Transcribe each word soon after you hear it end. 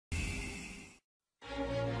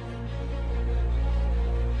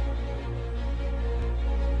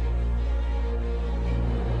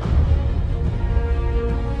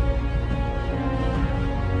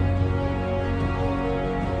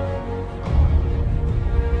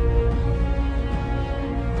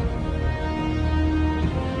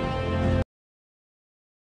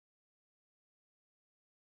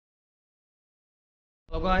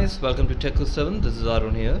Guys, welcome to Tech7. This is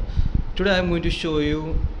Arun here. Today I'm going to show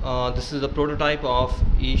you this is a prototype of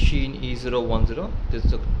eSheen E010. This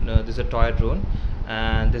is a toy drone,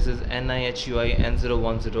 and this is NIHUI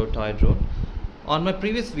N010 toy drone. On my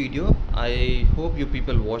previous video, I hope you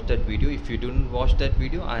people watched that video. If you didn't watch that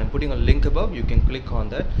video, I am putting a link above. You can click on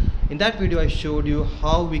that. In that video I showed you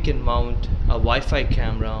how we can mount a Wi-Fi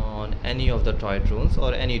camera on any of the toy drones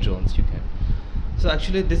or any drones you can. So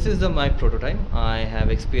actually this is my prototype. I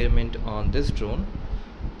have experiment on this drone.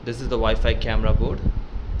 This is the Wi-Fi camera board.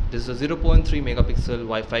 This is a 0.3 megapixel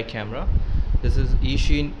Wi-Fi camera. This is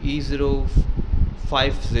eSheen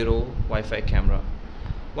E050 Wi-Fi camera.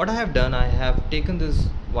 What I have done, I have taken this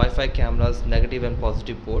Wi-Fi camera's negative and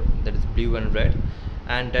positive port, that is blue and red,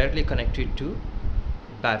 and directly connected to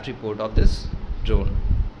battery port of this drone.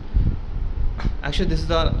 Actually this is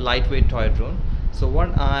a lightweight toy drone. So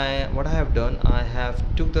what I have done, I have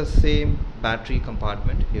took the same battery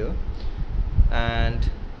compartment here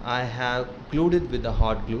and I have glued it with the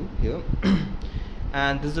hot glue here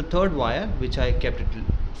and this is the third wire which I kept it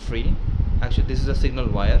free. Actually this is a signal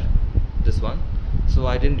wire, this one, so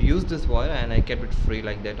I didn't use this wire and I kept it free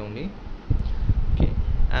like that only. Okay,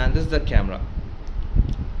 and this is the camera.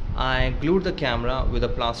 I glued the camera with a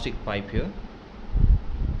plastic pipe here,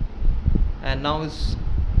 and now it's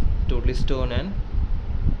totally stone and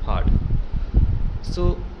hard.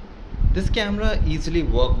 So this camera easily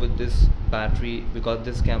work with this battery because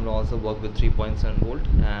this camera also work with 3.7 volt,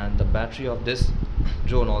 and the battery of this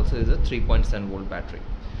drone also is a 3.7 volt battery.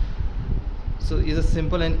 So it's a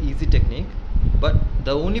simple and easy technique, but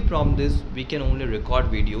the only problem is we can only record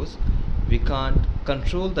videos. We can't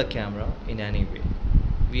control the camera in any way.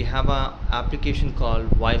 We have an application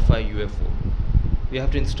called Wi-Fi UFO. You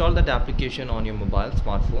have to install that application on your mobile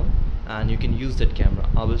smartphone and you can use that camera.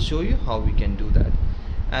 I will show you how we can do that.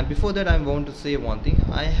 And before that I want to say one thing.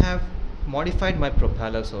 I have modified my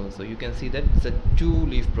propellers also. You can see that it's a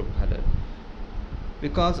 2-leaf propeller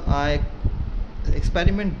because I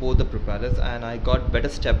experiment both the propellers and I got better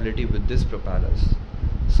stability with this propellers.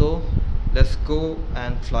 So let's go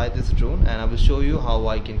and fly this drone and I will show you how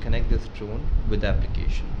I can connect this drone with the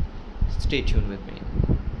application. Stay tuned with me.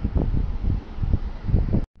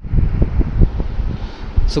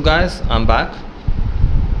 So guys, I'm back.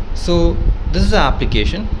 So this is the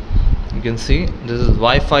application. You can see this is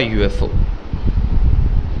Wi-Fi UFO.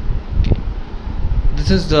 Okay, this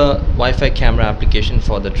is the Wi-Fi camera application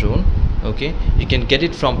for the drone. Okay, you can get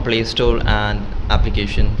it from Play Store and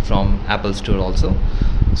application from Apple Store also.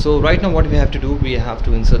 So right now what we have to do, we have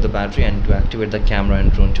to insert the battery and to activate the camera and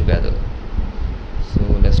drone together. So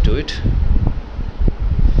let's do it.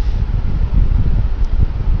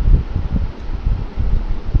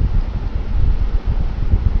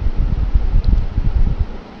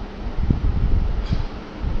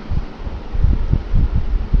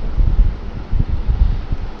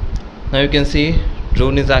 Now you can see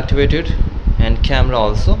drone is activated and camera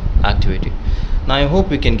also activated. Now I hope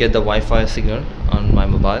we can get the Wi-Fi signal on my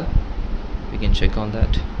mobile. We can check on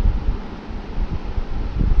that.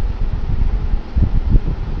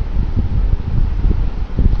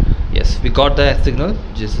 Yes, we got the signal,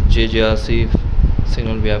 just JJRC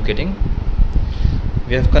signal we are getting.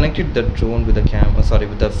 We have connected the drone with the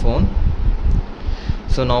with the phone.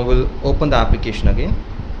 So now we'll open the application again.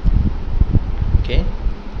 Okay,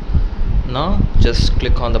 now just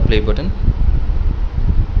click on the play button.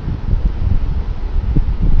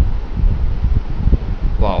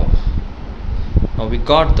 Wow, now we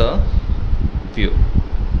got the view.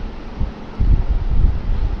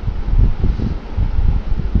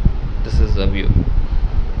 This is the view.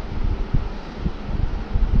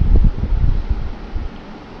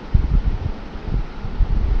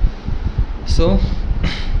 So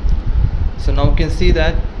now you can see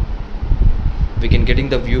that we can getting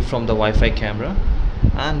the view from the Wi-Fi camera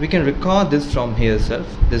and we can record this from here itself.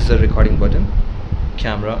 This is the recording button,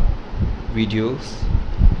 camera, videos,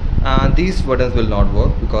 and these buttons will not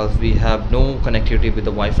work because we have no connectivity with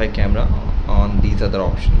the Wi-Fi camera on these other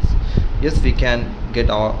options. Yes, we can get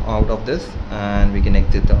out of this and we can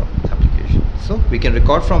exit the application. So we can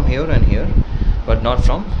record from here and here but not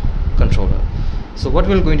from controller. So what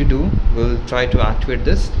we're going to do, we'll try to activate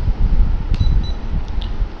this.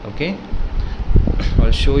 Okay,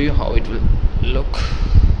 I'll show you how it will look.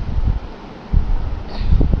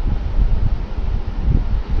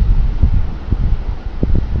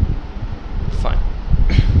 Fine.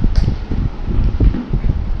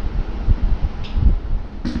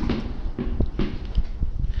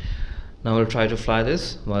 Now we'll try to fly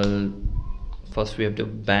this. Well, first we have to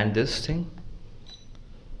band this thing.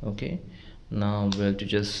 Okay, now we have to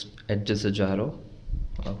just adjust the gyro.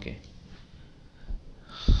 Okay,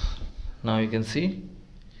 now you can see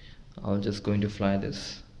I'm just going to fly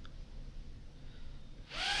this.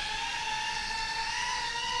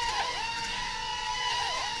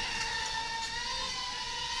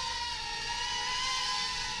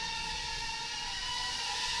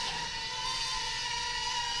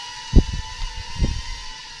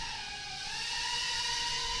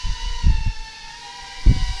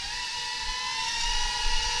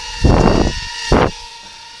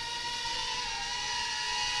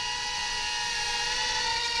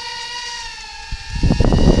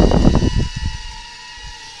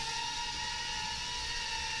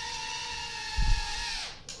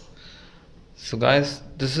 So guys,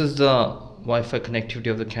 this is the Wi-Fi connectivity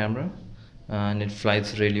of the camera, and it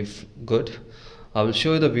flies really good. I will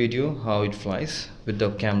show you the video how it flies with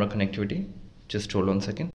the camera connectivity. Just hold on a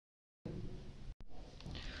second.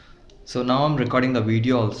 So now I'm recording the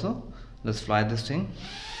video also. Let's fly this thing.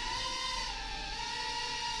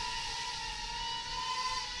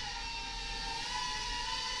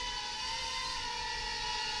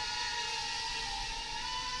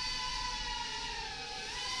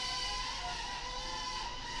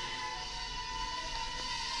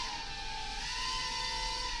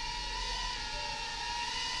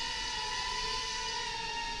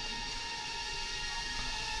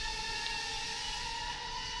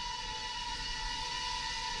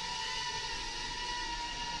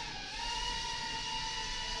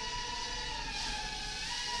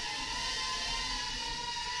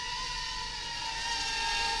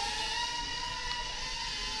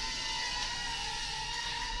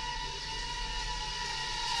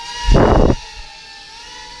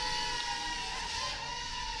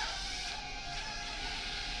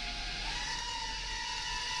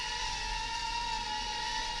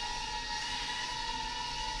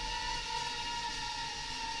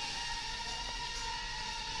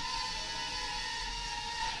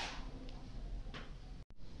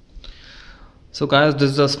 So guys, this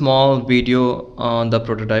is a small video on the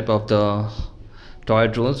prototype of the toy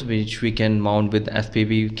drones which we can mount with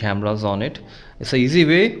FPV cameras on it. It's an easy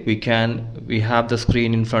way. We have the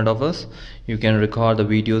screen in front of us. You can record the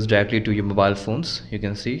videos directly to your mobile phones. You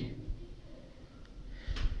can see.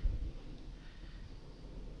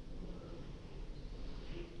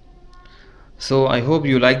 So I hope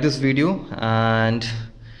you like this video, and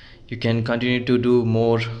you can continue to do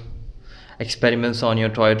more experiments on your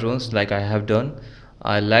toy drones like I have done.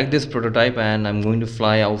 I like this prototype, and I'm going to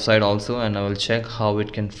fly outside also, and I will check how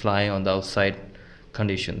it can fly on the outside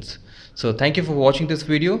conditions. So thank you for watching this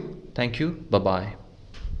video. Thank you. Bye bye.